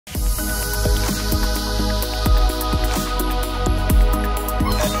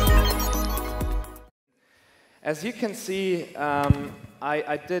As you can see,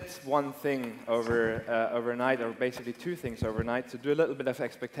 I did one thing overnight, or basically two things overnight, to do a little bit of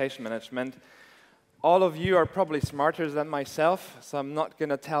expectation management. All of you are probably smarter than myself, so I'm not going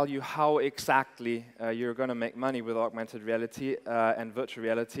to tell you how exactly you're going to make money with augmented reality and virtual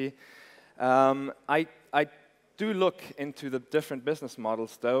reality. I do look into the different business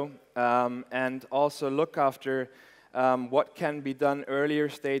models, though, and also look after what can be done earlier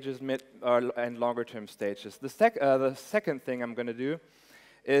stages, mid, and longer-term stages. The second thing I'm going to do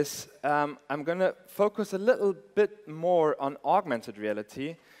is I'm going to focus a little bit more on augmented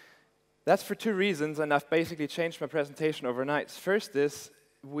reality. That's for two reasons, and I've basically changed my presentation overnight. First is,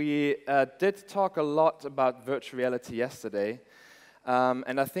 we did talk a lot about virtual reality yesterday,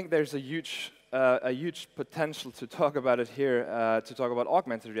 and I think there's a huge potential to talk about it here, to talk about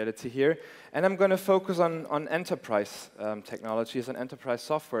augmented reality here. And I'm going to focus on enterprise technologies and enterprise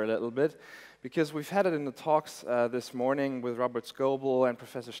software a little bit, because we've had it in the talks this morning with Robert Scoble and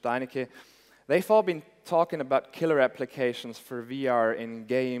Professor Steinecke. They've all been talking about killer applications for VR in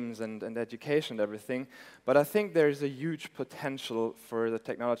games and education and everything, but I think there's a huge potential for the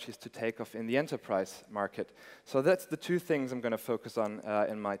technologies to take off in the enterprise market. So that's the two things I'm going to focus on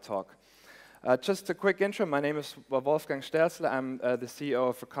in my talk. Just a quick intro, my name is Wolfgang Stelzle. I'm the CEO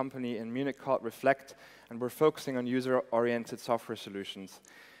of a company in Munich called FLEKT, and we're focusing on user-oriented software solutions.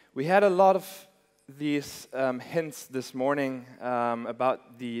 We had a lot of these hints this morning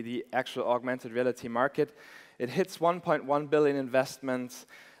about the actual augmented reality market. It hits 1.1 billion investments.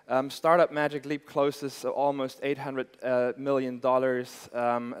 Startup Magic Leap closes almost $800 million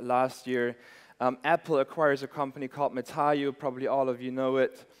last year. Apple acquires a company called Metaio, probably all of you know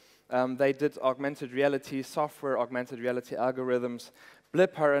it. They did augmented reality software, augmented reality algorithms.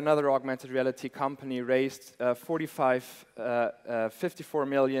 Blipper, another augmented reality company, raised 54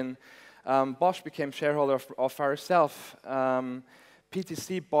 million. Bosch became shareholder of ourselves.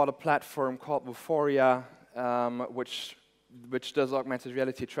 PTC bought a platform called Vuforia, which does augmented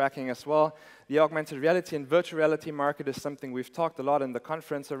reality tracking as well. The augmented reality and virtual reality market is something we've talked a lot in the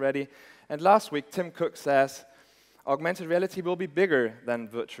conference already. And last week, Tim Cook says, augmented reality will be bigger than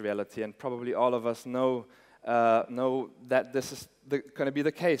virtual reality, and probably all of us know that this is going to be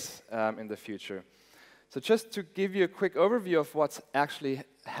the case in the future. So just to give you a quick overview of what's actually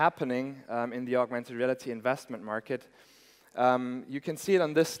happening in the augmented reality investment market, you can see it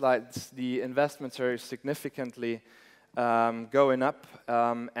on this slide. The investments are significantly going up,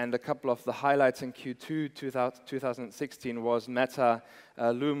 and a couple of the highlights in Q2 2016 was Meta,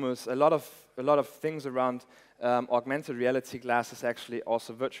 Lumus, a lot of things around augmented reality glasses, actually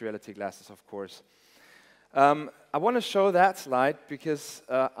also virtual reality glasses, of course. I want to show that slide because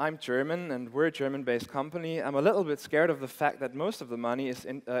I'm German and we're a German-based company. I'm a little bit scared of the fact that most of the money is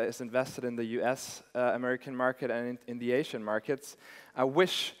invested in the US American market and in the Asian markets. I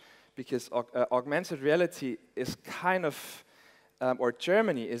wish, because augmented reality is kind of, or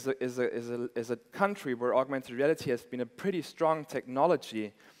Germany is a country where augmented reality has been a pretty strong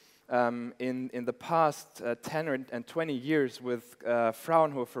technology in the past 10 and 20 years with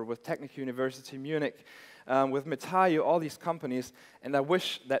Fraunhofer, with Technical University Munich, with Metaio, all these companies, and I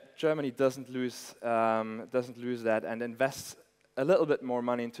wish that Germany doesn't lose that and invests a little bit more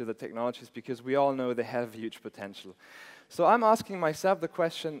money into the technologies, because we all know they have huge potential. So I'm asking myself the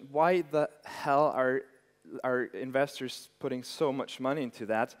question, why the hell are investors putting so much money into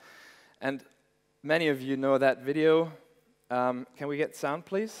that? And many of you know that video. Can we get sound,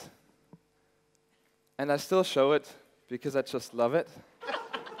 please? And I still show it because I just love it.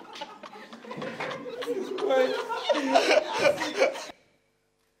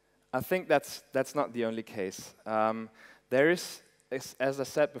 I think that's not the only case. There is, as I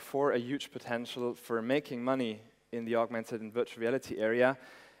said before, a huge potential for making money in the augmented and virtual reality area.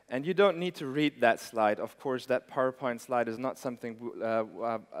 And you don't need to read that slide. Of course, that PowerPoint slide is not something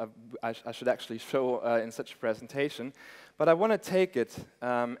I should actually show in such a presentation. But I want to take it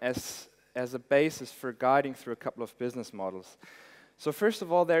as a basis for guiding through a couple of business models. So first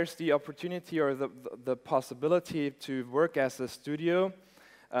of all, there's the opportunity or the possibility to work as a studio,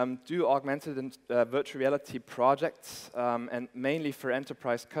 do augmented and virtual reality projects, and mainly for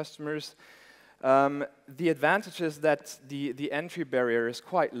enterprise customers. The advantage is that the entry barrier is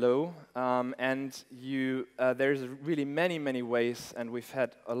quite low, and there's really many ways, and we've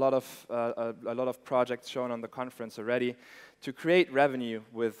had a lot of projects shown on the conference already, to create revenue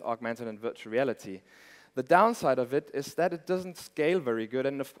with augmented and virtual reality. The downside of it is that it doesn't scale very good,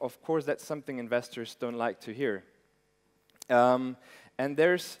 and of course that's something investors don't like to hear. And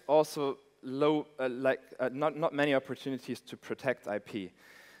there's also not many opportunities to protect IP.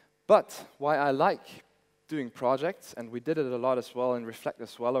 But why I like doing projects, and we did it a lot as well in FLEKT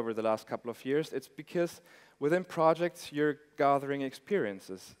as well over the last couple of years, it's because within projects you're gathering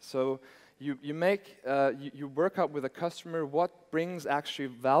experiences. So you work out with a customer what brings actually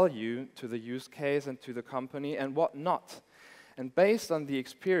value to the use case and to the company and what not. And based on the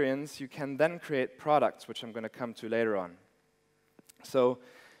experience, you can then create products, which I'm going to come to later on. So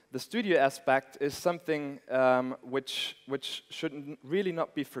the studio aspect is something which should really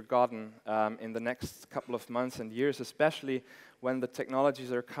not be forgotten in the next couple of months and years, especially when the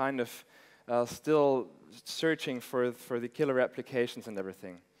technologies are kind of still searching for the killer applications and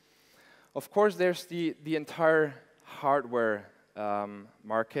everything. Of course, there's the entire hardware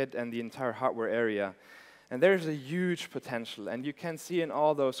market and the entire hardware area. And there's a huge potential. And you can see in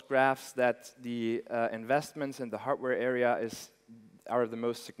all those graphs that the investments in the hardware area are the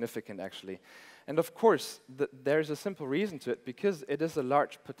most significant, actually. And of course, there's a simple reason to it, because it is a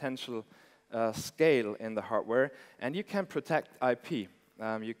large potential scale in the hardware, and you can protect IP.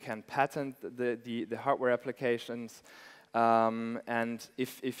 You can patent the hardware applications, and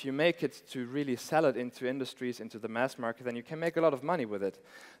if you make it to really sell it into industries, into the mass market, then you can make a lot of money with it.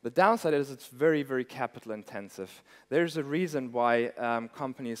 The downside is it's very, very capital intensive. There's a reason why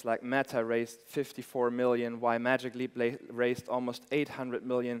companies like Meta raised 54 million, why Magic Leap raised almost 800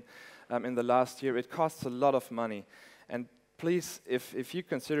 million in the last year. It costs a lot of money. And please, if you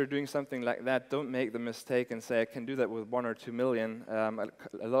consider doing something like that, don't make the mistake and say, I can do that with 1 or 2 million.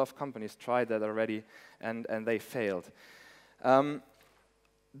 A lot of companies tried that already, and they failed.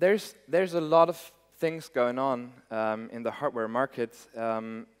 There's a lot of things going on in the hardware market,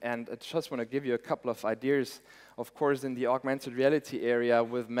 and I just want to give you a couple of ideas. Of course, in the augmented reality area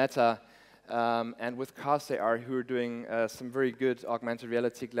with Meta and with CAR, who are doing some very good augmented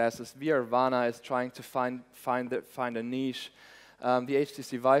reality glasses. VRvana is trying to find a niche. The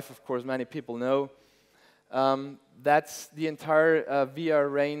HTC Vive, of course, many people know. That's the entire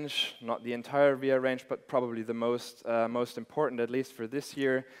VR range, not the entire VR range, but probably the most important, at least for this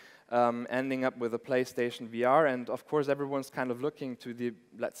year, ending up with a PlayStation VR. And of course, everyone's kind of looking to the,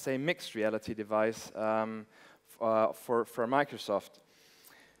 let's say, mixed reality device for Microsoft.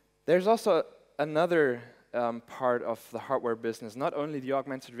 There's also another part of the hardware business, not only the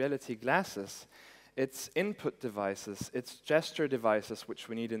augmented reality glasses. It's input devices, it's gesture devices which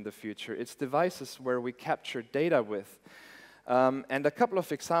we need in the future. It's devices where we capture data with. And a couple of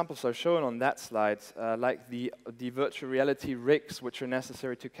examples are shown on that slide, like the virtual reality rigs, which are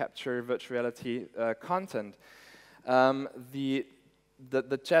necessary to capture virtual reality content. The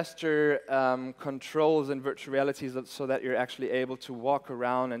gesture controls in virtual reality so that you're actually able to walk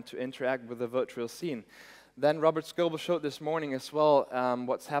around and to interact with the virtual scene. Then Robert Scoble showed this morning as well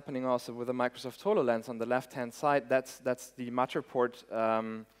what's happening also with the Microsoft HoloLens on the left-hand side. That's the Matterport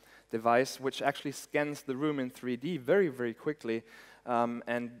device, which actually scans the room in 3D very, very quickly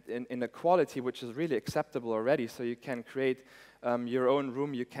and in a quality which is really acceptable already. So you can create your own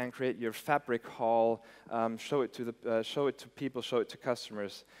room, you can create your fabric hall, show it to people, show it to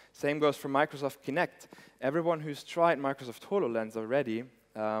customers. Same goes for Microsoft Kinect. Everyone who's tried Microsoft HoloLens already,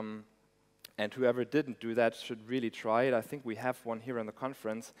 and whoever didn't do that should really try it. I think we have one here on the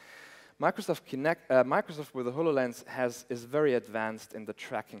conference. Microsoft with the HoloLens is very advanced in the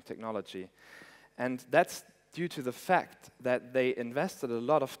tracking technology. And that's due to the fact that they invested a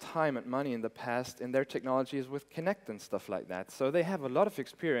lot of time and money in the past in their technologies with Kinect and stuff like that. So they have a lot of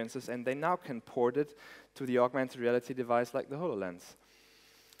experiences, and they now can port it to the augmented reality device like the HoloLens.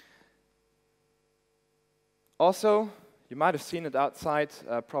 Also, you might have seen it outside,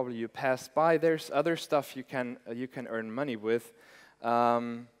 probably you passed by. There's other stuff you can earn money with.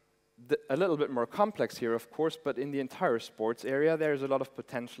 A little bit more complex here, of course, but in the entire sports area, there's a lot of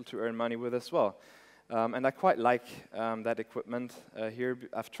potential to earn money with as well. And I quite like that equipment here.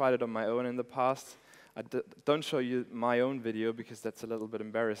 I've tried it on my own in the past. I don't show you my own video because that's a little bit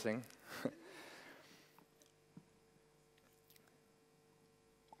embarrassing.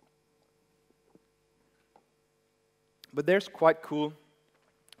 But there's quite cool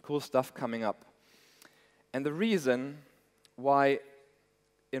stuff coming up. And the reason why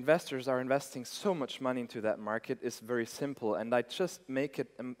investors are investing so much money into that market is very simple, and I just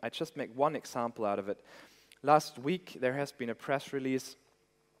make one example out of it. Last week, there has been a press release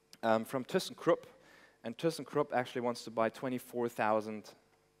from ThyssenKrupp, and ThyssenKrupp actually wants to buy 24,000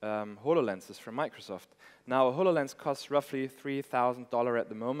 HoloLenses from Microsoft. Now, a HoloLens costs roughly $3,000 at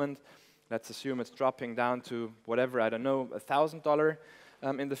the moment. Let's assume it's dropping down to whatever, I don't know, $1,000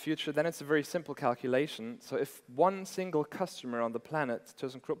 in the future. Then it's a very simple calculation. So if one single customer on the planet,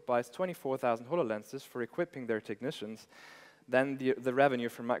 ThyssenKrupp, buys 24,000 HoloLenses for equipping their technicians, then the revenue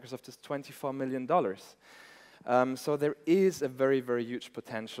from Microsoft is $24 million. So there is a very, very huge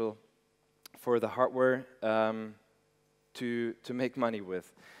potential for the hardware to make money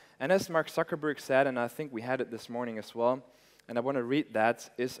with. And as Mark Zuckerberg said, and I think we had it this morning as well, and I want to read that,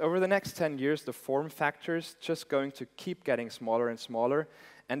 is over the next 10 years, the form factor's just going to keep getting smaller and smaller,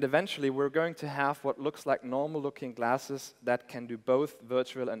 and eventually we're going to have what looks like normal-looking glasses that can do both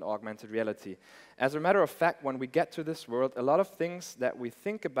virtual and augmented reality. As a matter of fact, when we get to this world, a lot of things that we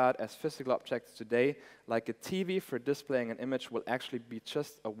think about as physical objects today, like a TV for displaying an image, will actually be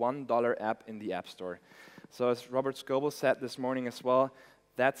just a $1 app in the App Store. So as Robert Scoble said this morning as well,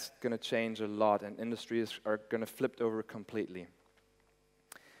 that's going to change a lot, and industries are going to flip over completely.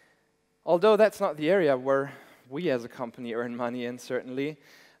 Although that's not the area where we as a company earn money in, certainly,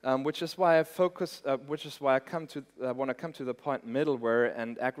 which is why I want to come to the point middleware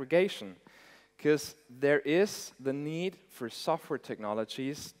and aggregation, because there is the need for software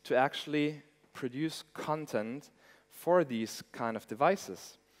technologies to actually produce content for these kind of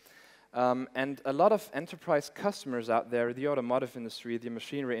devices. And a lot of enterprise customers out there, the automotive industry, the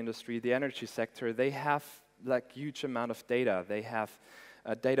machinery industry, the energy sector, they have like huge amount of data. They have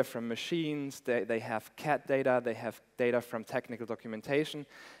data from machines, they have CAD data, they have data from technical documentation,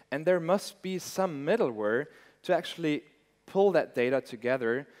 and there must be some middleware to actually pull that data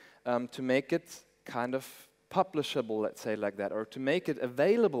together to make it kind of publishable, let's say like that, or to make it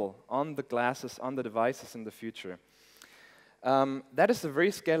available on the glasses, on the devices in the future. That is a very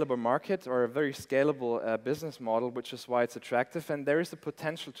scalable market, or a very scalable business model, which is why it's attractive, and there is the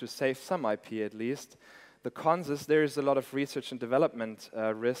potential to save some IP at least. The cons is there is a lot of research and development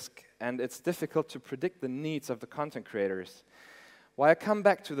risk, and it's difficult to predict the needs of the content creators. Why I come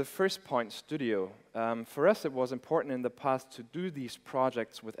back to the first point, studio. For us, it was important in the past to do these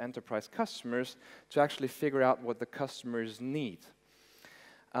projects with enterprise customers to actually figure out what the customers need.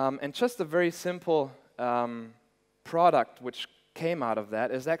 And just a very simple product which came out of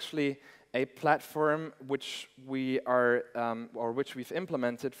that is actually a platform which we are, or which we've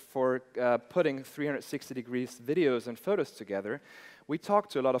implemented for putting 360 degrees videos and photos together. We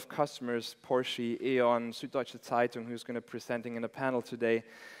talked to a lot of customers, Porsche, E.ON, Süddeutsche Zeitung, who's going to be presenting in a panel today,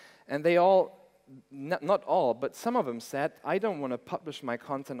 and they all, not all, but some of them said, I don't want to publish my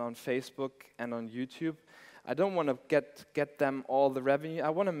content on Facebook and on YouTube. I don't want to get them all the revenue. I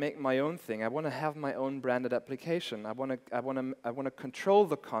want to make my own thing. I want to have my own branded application. I want to control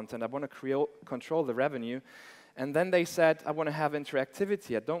the content. I want to control the revenue. And then they said, I want to have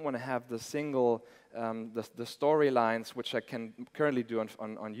interactivity. I don't want to have the single the storylines, which I can currently do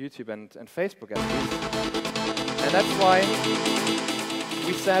on YouTube and Facebook at least. And that's why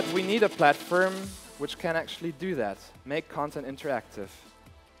we said we need a platform which can actually do that, make content interactive.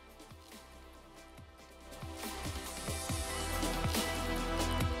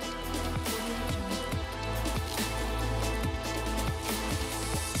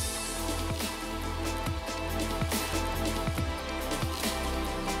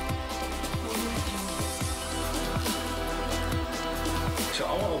 So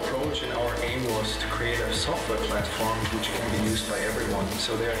our approach and our aim was to create a software platform which can be used by everyone.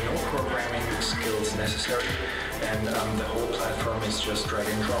 So there are no programming skills necessary, and the whole platform is just drag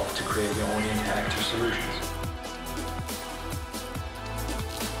and drop to create your own interactive solutions.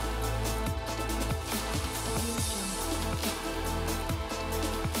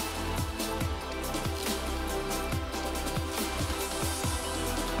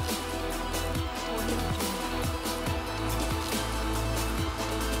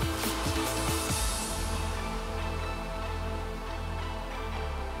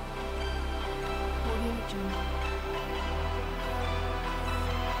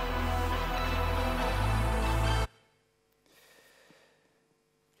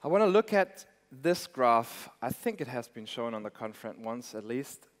 I want to look at this graph. I think it has been shown on the conference once at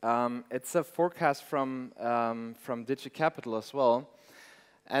least. It's a forecast from DigiCapital as well.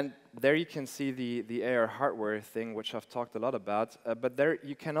 And there you can see the AR hardware thing, which I've talked a lot about. But there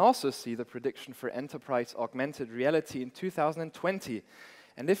you can also see the prediction for enterprise augmented reality in 2020.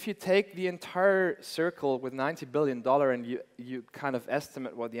 And if you take the entire circle with $90 billion and you kind of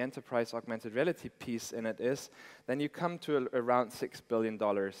estimate what the enterprise augmented reality piece in it is, then you come to around $6 billion.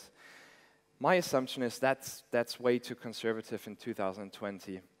 My assumption is that's way too conservative in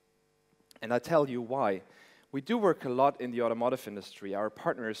 2020. And I tell you why. We do work a lot in the automotive industry. Our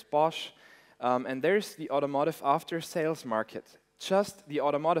partner is Bosch, and there's the automotive after-sales market. Just the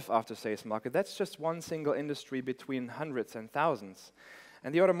automotive after-sales market, that's just one single industry between hundreds and thousands.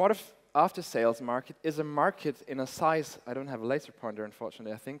 And the automotive after-sales market is a market in a size, I don't have a laser pointer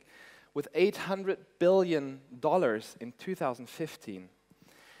unfortunately, I think, with $800 billion in 2015.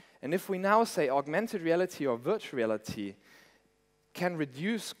 And if we now say augmented reality or virtual reality can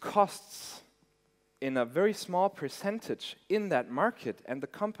reduce costs in a very small percentage in that market, and the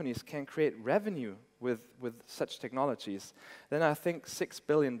companies can create revenue with such technologies, then I think $6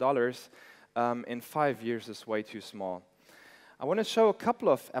 billion in 5 years is way too small. I want to show a couple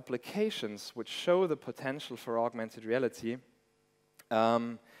of applications which show the potential for augmented reality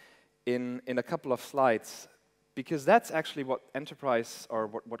in a couple of slides, because that's actually what enterprise or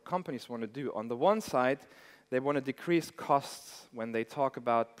what companies want to do. On the one side, they want to decrease costs when they talk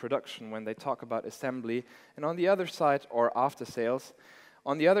about production, when they talk about assembly, and on the other side, or after sales,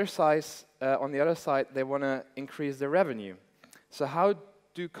 on the other side, they want to increase their revenue. So how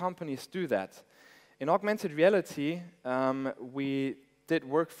do companies do that? In augmented reality, we do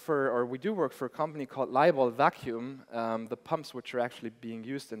work for a company called Leibol Vacuum, the pumps which are actually being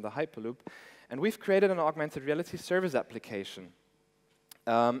used in the Hyperloop, and we've created an augmented reality service application.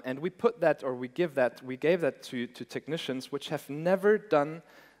 And we put that, or we gave that to technicians which have never done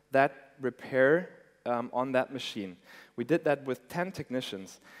that repair on that machine. We did that with 10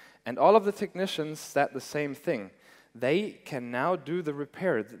 technicians, and all of the technicians said the same thing. They can now do the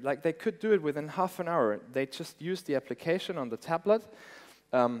repair. Like, they could do it within half an hour. They just use the application on the tablet.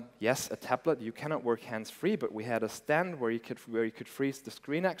 Yes, a tablet, you cannot work hands-free, but we had a stand where you could freeze the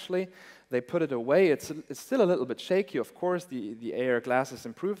screen, actually. They put it away. It's still a little bit shaky, of course. The AR glasses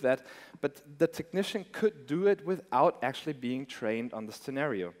improved that, but the technician could do it without actually being trained on the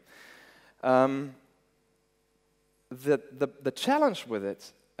scenario. The challenge with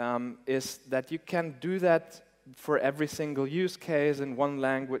it is that you can do that for every single use case in one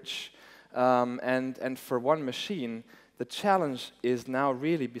language and for one machine. The challenge is now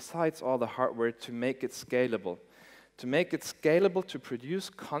really, besides all the hardware, to make it scalable. To make it scalable to produce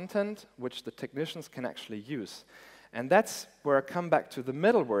content which the technicians can actually use. And that's where I come back to the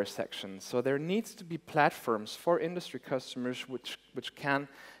middleware section. So there needs to be platforms for industry customers which can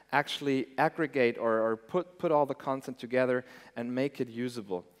actually aggregate or put all the content together and make it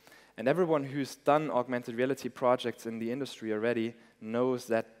usable. And everyone who's done augmented reality projects in the industry already knows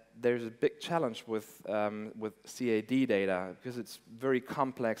that there's a big challenge with CAD data, because it's very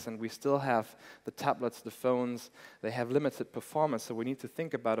complex, and we still have the tablets, the phones, they have limited performance, so we need to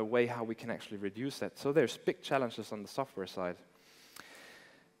think about a way how we can actually reduce that. So there's big challenges on the software side.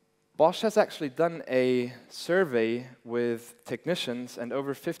 Bosch has actually done a survey with technicians, and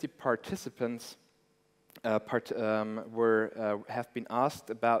over 50 participants have been asked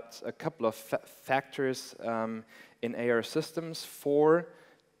about a couple of factors in AR systems for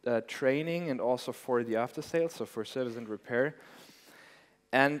training and also for the after sales, so for service and repair.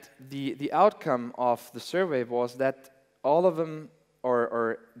 And the outcome of the survey was that all of them,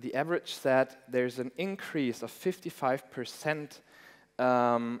 or the average, said there's an increase of 55%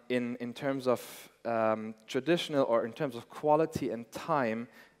 in terms of traditional, or in terms of quality and time,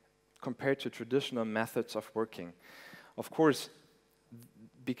 compared to traditional methods of working. Of course,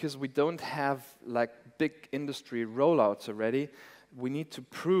 because we don't have like big industry rollouts already, we need to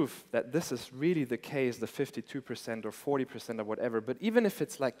prove that this is really the case, the 52% or 40% or whatever. But even if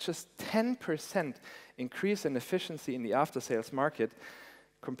it's like just 10% increase in efficiency in the after-sales market,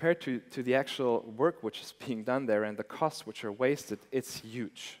 compared to the actual work which is being done there and the costs which are wasted, it's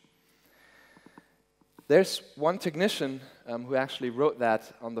huge. There's one technician who actually wrote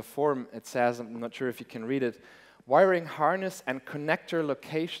that on the forum. It says, I'm not sure if you can read it, wiring harness and connector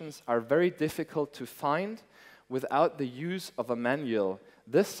locations are very difficult to find without the use of a manual.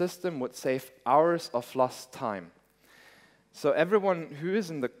 This system would save hours of lost time. So everyone who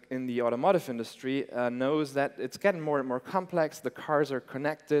is in the automotive industry knows that it's getting more and more complex. The cars are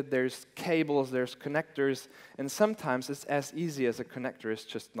connected, there's cables, there's connectors, and sometimes it's as easy as a connector is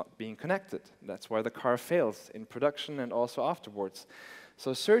just not being connected. That's why the car fails in production and also afterwards.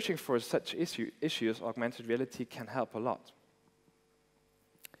 So searching for such issues, augmented reality can help a lot.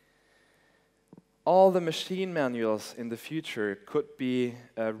 All the machine manuals in the future could be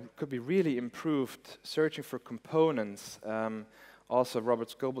really improved, searching for components. Also,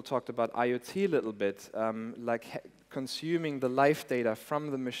 Robert Scoble talked about IoT a little bit, like consuming the live data from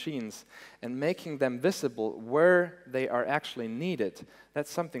the machines and making them visible where they are actually needed.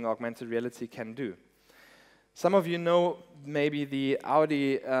 That's something augmented reality can do. Some of you know maybe the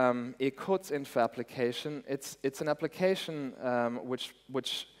Audi e-Codesinfo application. It's an application which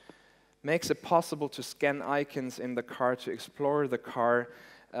makes it possible to scan icons in the car, to explore the car,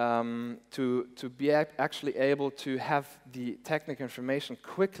 to be actually able to have the technical information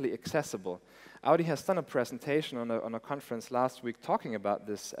quickly accessible. Audi has done a presentation on a conference last week talking about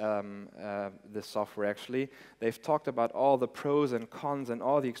this, this software actually. They've talked about all the pros and cons and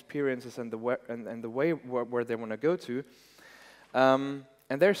all the experiences and the way where they want to go to.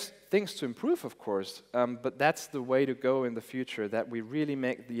 And there's things to improve, of course, but that's the way to go in the future, that we really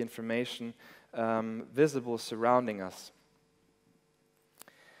make the information visible surrounding us.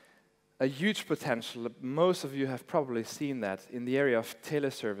 A huge potential, most of you have probably seen that, in the area of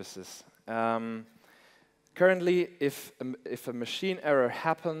teleservices. Currently, if a machine error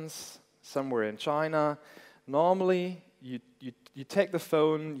happens somewhere in China, normally you take the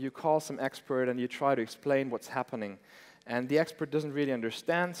phone, you call some expert, and you try to explain what's happening. And the expert doesn't really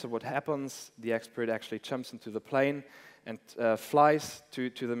understand, so what happens, the expert actually jumps into the plane and flies to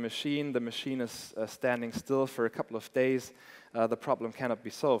the machine. The machine is standing still for a couple of days. The problem cannot be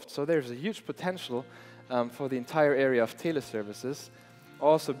solved. So there's a huge potential for the entire area of teleservices,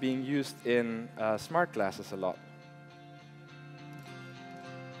 also being used in smart glasses a lot.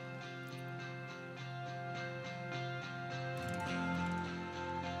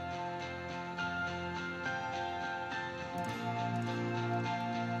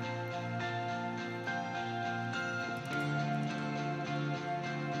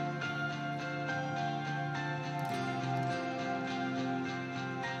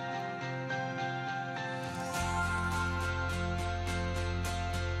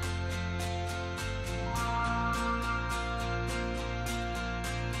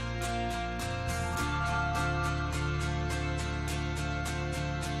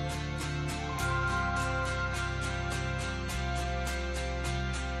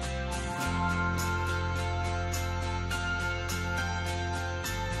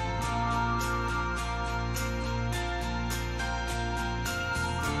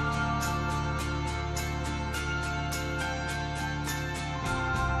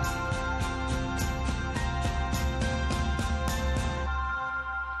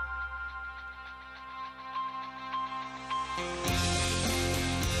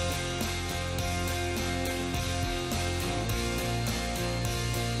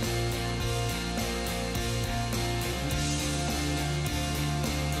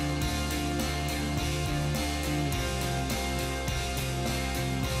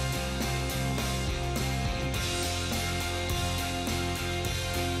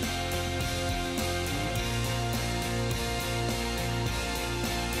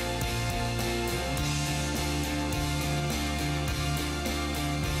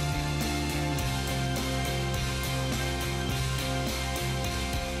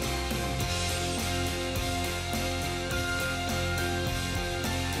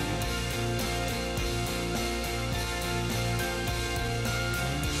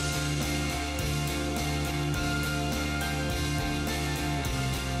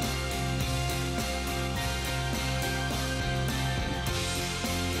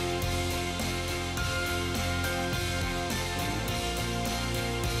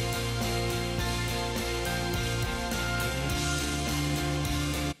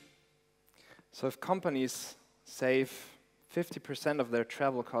 So if companies save 50% of their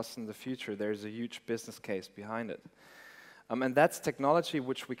travel costs in the future, there's a huge business case behind it. And that's technology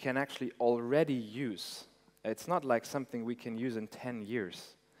which we can actually already use. It's not like something we can use in 10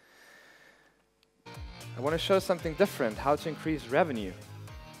 years. I want to show something different, how to increase revenue.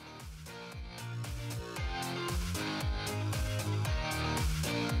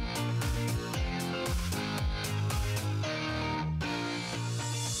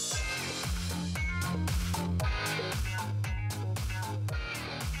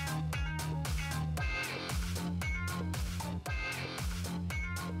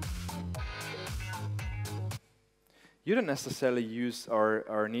 You don't necessarily use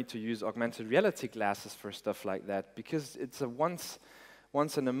or need to use augmented reality glasses for stuff like that, because it's a once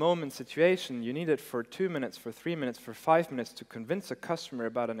in a moment situation. You need it for 2 minutes, for 3 minutes, for 5 minutes to convince a customer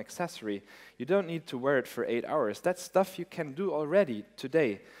about an accessory. You don't need to wear it for 8 hours. That's stuff you can do already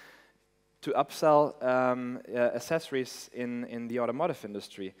today to upsell accessories in the automotive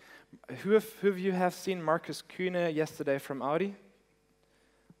industry. Who of you have seen Markus Kühne yesterday from Audi?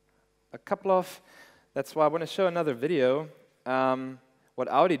 A couple of. That's why I want to show another video, what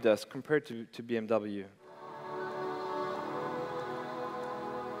Audi does compared to BMW.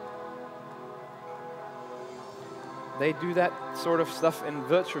 They do that sort of stuff in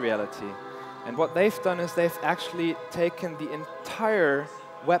virtual reality. And what they've done is they've actually taken the entire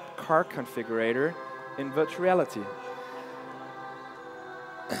web car configurator in virtual reality.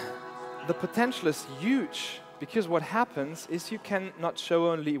 The potential is huge Because what happens is you can not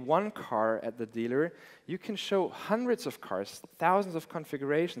show only one car at the dealer, you can show hundreds of cars, thousands of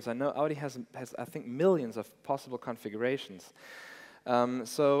configurations. I know Audi has I think, millions of possible configurations.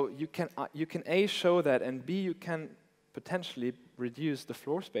 So you can A, show that, and B, you can potentially reduce the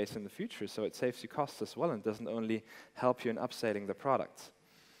floor space in the future, so it saves you costs as well and doesn't only help you in upselling the products.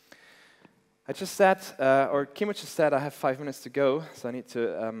 I just said, or Kimo just said, I have 5 minutes to go, so I need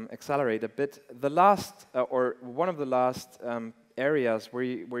to accelerate a bit. The last, or one of the last areas where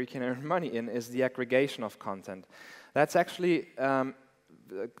you can earn money in is the aggregation of content. That's actually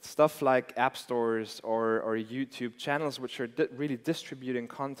stuff like app stores or YouTube channels, which are really distributing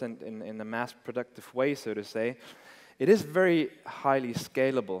content in a mass productive way, so to say. It is very highly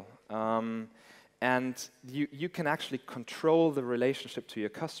scalable. And you can actually control the relationship to your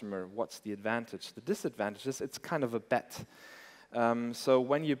customer. What's the advantage? The disadvantage is it's kind of a bet. So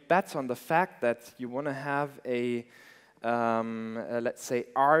when you bet on the fact that you want to have a let's say,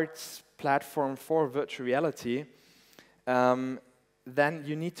 arts platform for virtual reality, then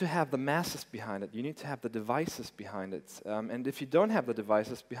you need to have the masses behind it. You need to have the devices behind it. And if you don't have the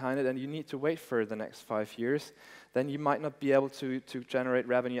devices behind it and you need to wait for the next 5 years, then you might not be able to generate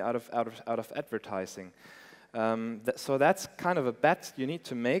revenue out of advertising. So that's kind of a bet you need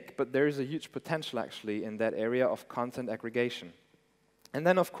to make, but there is a huge potential actually in that area of content aggregation. And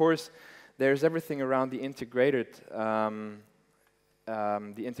then, of course, there's everything around the integrated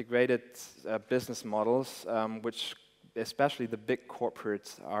business models, which especially the big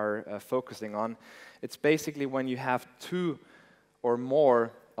corporates are focusing on. It's basically when you have 2 or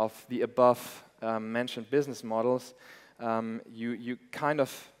more of the above mentioned business models, you kind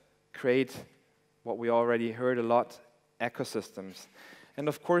of create what we already heard a lot, ecosystems. And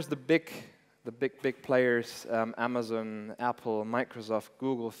of course the big players, Amazon, Apple, Microsoft,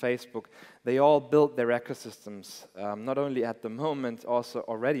 Google, Facebook, they all built their ecosystems, not only at the moment, also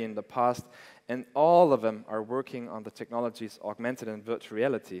already in the past, and all of them are working on the technologies augmented and virtual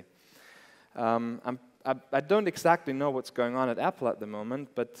reality. I don't exactly know what's going on at Apple at the moment,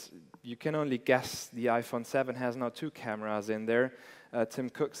 but you can only guess. The iPhone 7 has now 2 cameras in there. Tim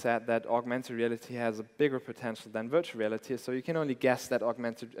Cook said that augmented reality has a bigger potential than virtual reality, so you can only guess that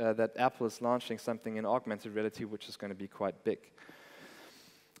that Apple is launching something in augmented reality which is going to be quite big.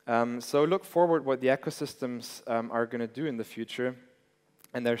 So look forward what the ecosystems are going to do in the future,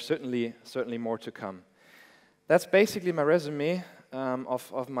 and there's certainly more to come. That's basically my resume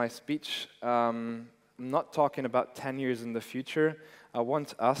of my speech. I'm not talking about 10 years in the future. I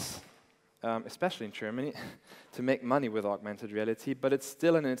want us, especially in Germany, to make money with augmented reality, but it's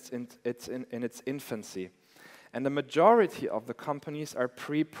still in its infancy. And the majority of the companies are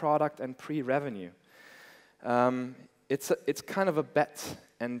pre-product and pre-revenue. It's kind of a bet,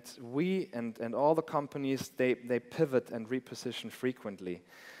 and we and all the companies, they pivot and reposition frequently.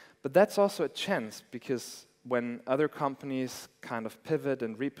 But that's also a chance, because when other companies kind of pivot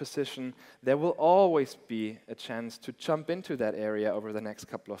and reposition, there will always be a chance to jump into that area over the next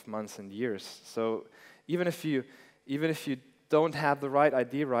couple of months and years. So even if you don't have the right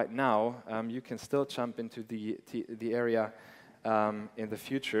idea right now, you can still jump into the area in the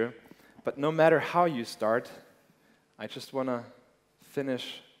future. But no matter how you start, I just want to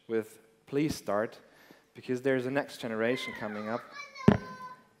finish with please start, because there's a next generation coming up,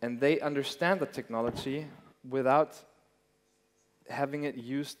 and they understand the technology without having it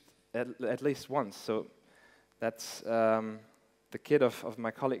used at least once. So that's the kid of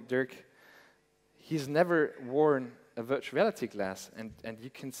my colleague Dirk. He's never worn a virtual reality glass, and you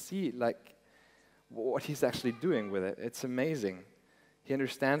can see like what he's actually doing with it. It's amazing. He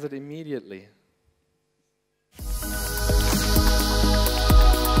understands it immediately.